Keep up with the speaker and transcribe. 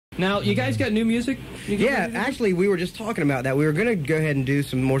Now, you guys got new music? Yeah, actually, we were just talking about that. We were going to go ahead and do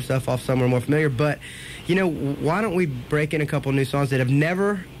some more stuff off Somewhere More Familiar, but, you know, why don't we break in a couple new songs that have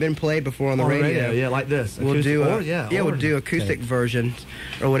never been played before on the radio? Yeah, like this. We'll do we'll do acoustic versions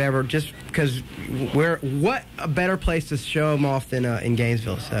or whatever, just because what a better place to show them off than in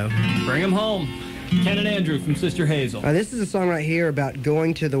Gainesville. So bring them home. Ken and Andrew from Sister Hazel. This is a song right here about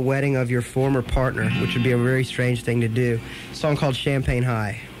going to the wedding of your former partner, which would be a very strange thing to do. A song called Champagne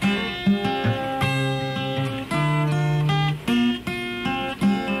High.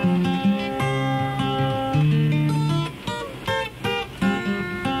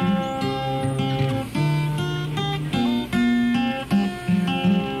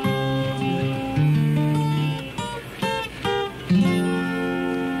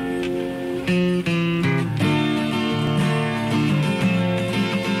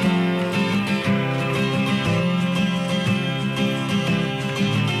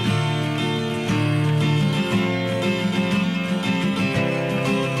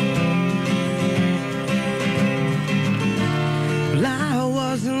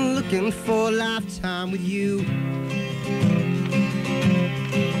 For a lifetime with you,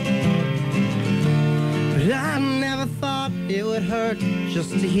 but I never thought it would hurt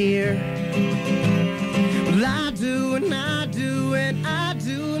just to hear. Well, I do and I do and I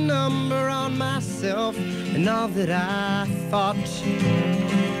do a number on myself and all that I thought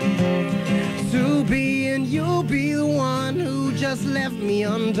to be, and you'll be the one who just left me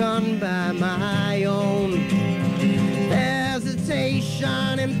undone by my own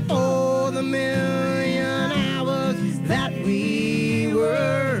hesitation, and for the million hours that we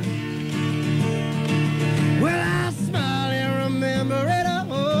were, well, I smile and remember it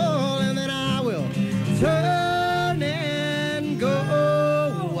all, and then I will turn and go.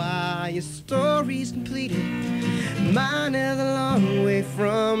 Why, your story's completed, mine is a long way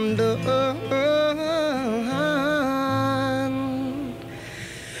from done.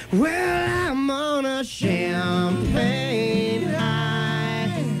 Well, I'm on a champagne high.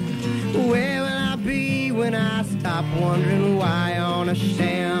 Where will I be when I stop wondering why? On a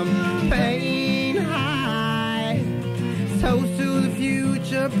champagne high. Toast to the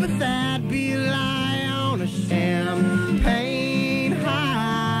future, but that'd be a lie. On a champagne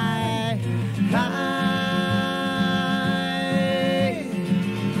high.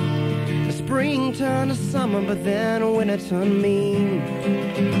 The spring turned to summer, but then winter turned mean.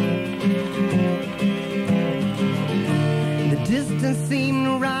 Distance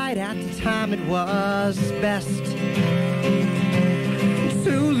seemed right at the time it was best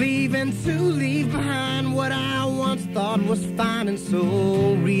to leave and to leave behind what I once thought was fine and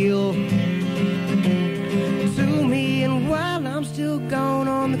so real to me. And while I'm still gone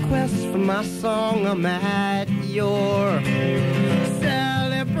on the quest for my song, I'm at your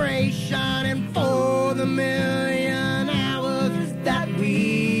celebration, and for the million hours that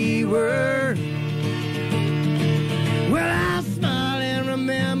we were, well, I smile and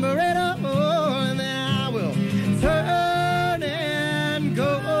remember it all, and then I will turn and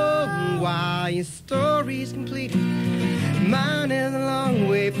go. While your story's completed, mine is a long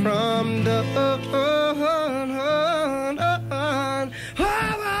way from done.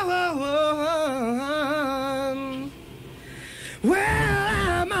 Well,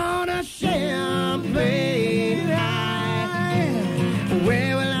 I'm on a champagne high.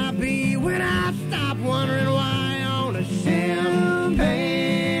 Where will I be when I stop wondering why?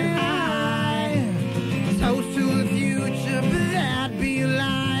 Champagne high. Toast to the future, but that'd be a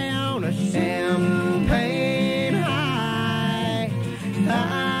lie. On a champagne high.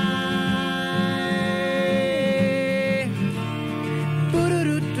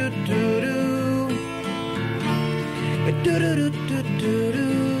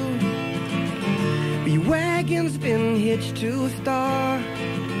 Your wagon's been hitched to a star.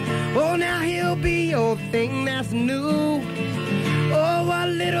 Oh, now he'll be your thing that's new. Oh, what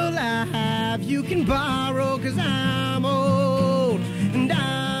little I have you can borrow, 'cause I'm old and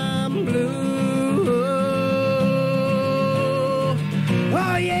I'm blue.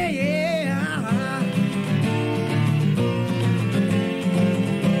 Oh, yeah, yeah.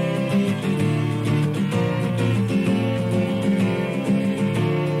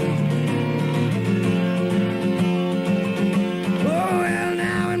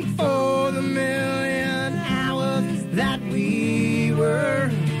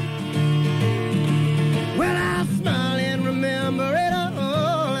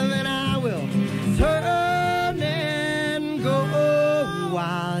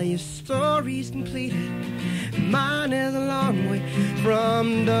 Story's completed, mine is a long way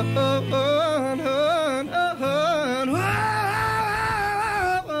from done.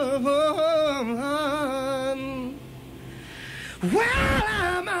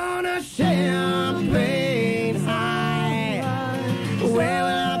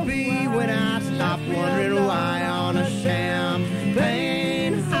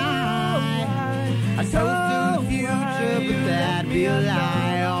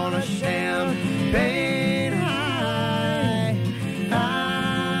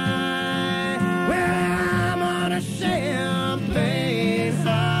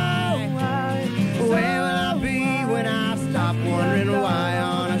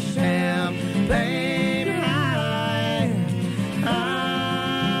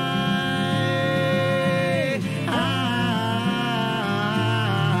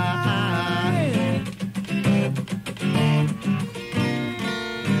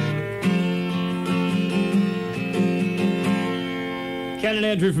 Ken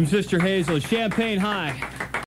and Andrew from Sister Hazel, Champagne High.